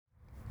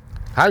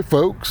Hi,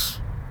 folks.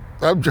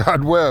 I'm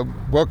John Webb.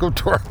 Welcome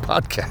to our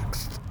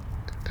podcast.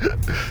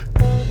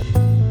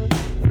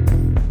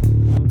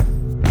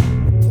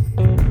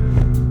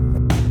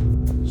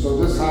 So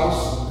this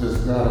house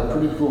has got a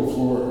pretty cool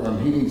floor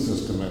heating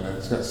system in it.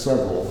 It's got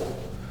several,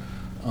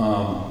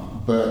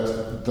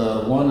 but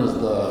the one is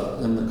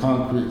in the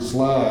concrete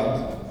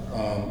slab,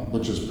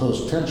 which is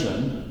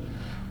post-tension.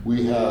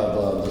 We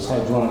have this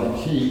hydronic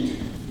heat,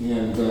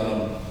 and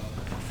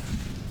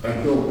I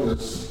built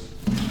this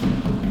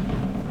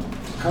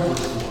cover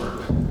for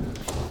it,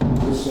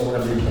 just so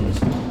everything's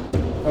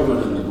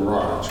covered in the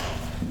garage.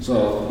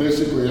 So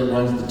basically it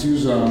runs the two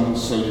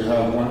zones, so you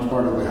have one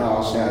part of the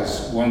house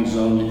has one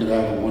zone, you could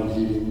have a one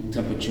heating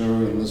temperature,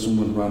 and this one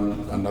would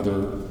run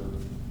another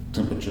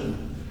temperature.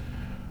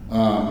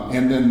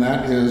 And then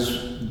that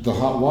is the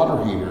hot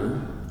water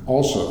heater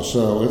also,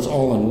 so it's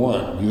all in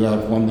one. You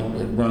have one that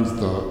it runs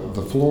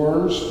the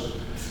floors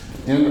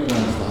and it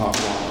runs the hot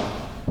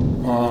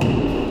water.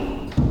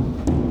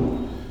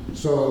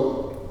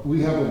 So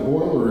we have a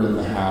boiler in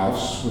the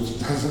house, which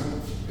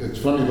doesn't, it's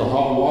funny, the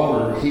hot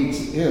water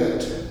heats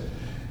it,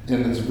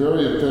 and it's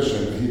very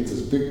efficient. It heats this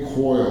big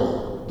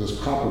coil, this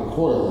copper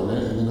coil in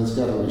it, and then it's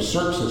got a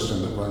recirc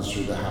system that runs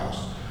through the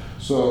house.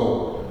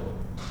 So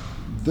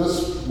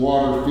this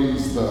water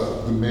feeds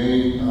the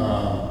main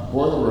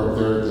boiler up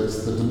there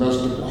that's the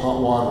domestic hot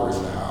water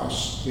in the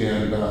house.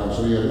 And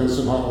so you have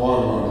instant hot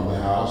water on in the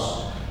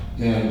house,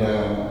 and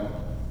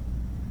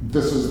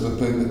this is the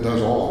thing that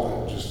does all of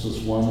it. Just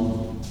this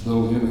one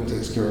little unit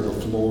takes care of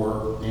the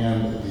floor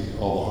and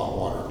all the hot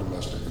water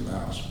domestic in the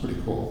house. Pretty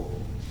cool.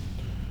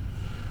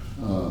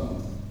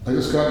 I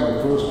just got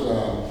my first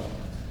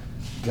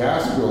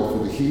gas bill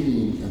for the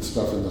heating and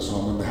stuff in this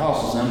home, and the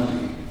house is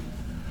empty.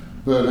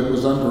 But it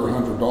was under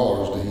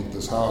 $100 to heat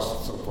this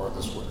house so far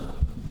this winter.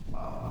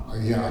 Wow.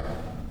 Yeah.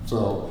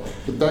 So,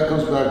 but that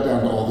comes back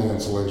down to all the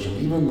insulation.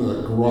 Even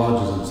the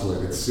garage is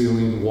insulated,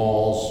 ceiling,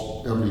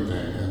 walls,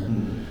 everything.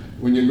 And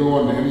when you go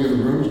into any of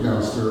the rooms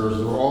downstairs,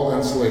 they're all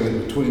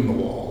insulated between the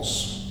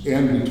walls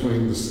and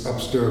between the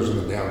upstairs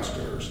and the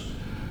downstairs,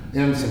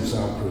 and some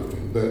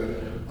soundproofing.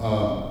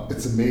 But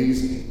it's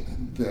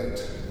amazing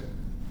that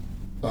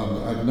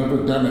I've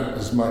never done it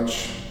as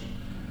much.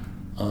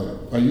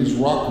 I use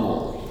rock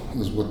wool,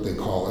 is what they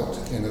call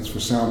it, and it's for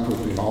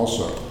soundproofing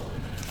also.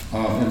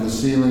 And the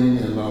ceiling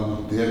and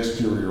the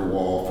exterior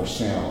wall for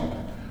sound.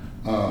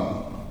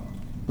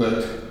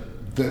 But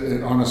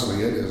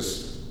honestly, it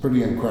is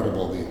pretty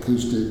incredible, the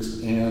acoustics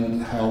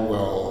and how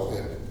well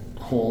it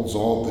holds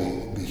all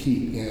the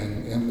heat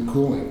and the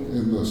cooling.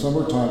 In the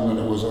summertime, when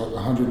it was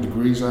 100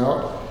 degrees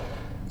out,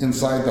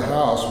 inside the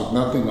house with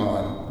nothing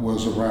on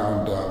was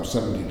around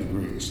 70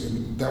 degrees.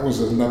 And that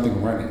was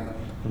nothing running.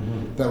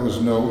 Mm-hmm. That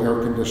was no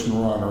air conditioner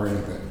on or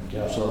anything.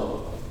 Yeah.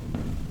 So,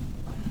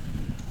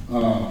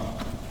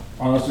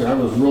 honestly, I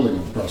was really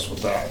impressed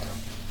with that.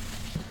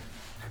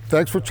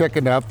 Thanks for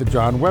checking out the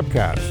John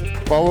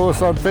Webcast. Follow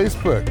us on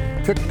Facebook,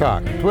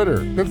 TikTok, Twitter,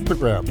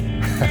 Instagram.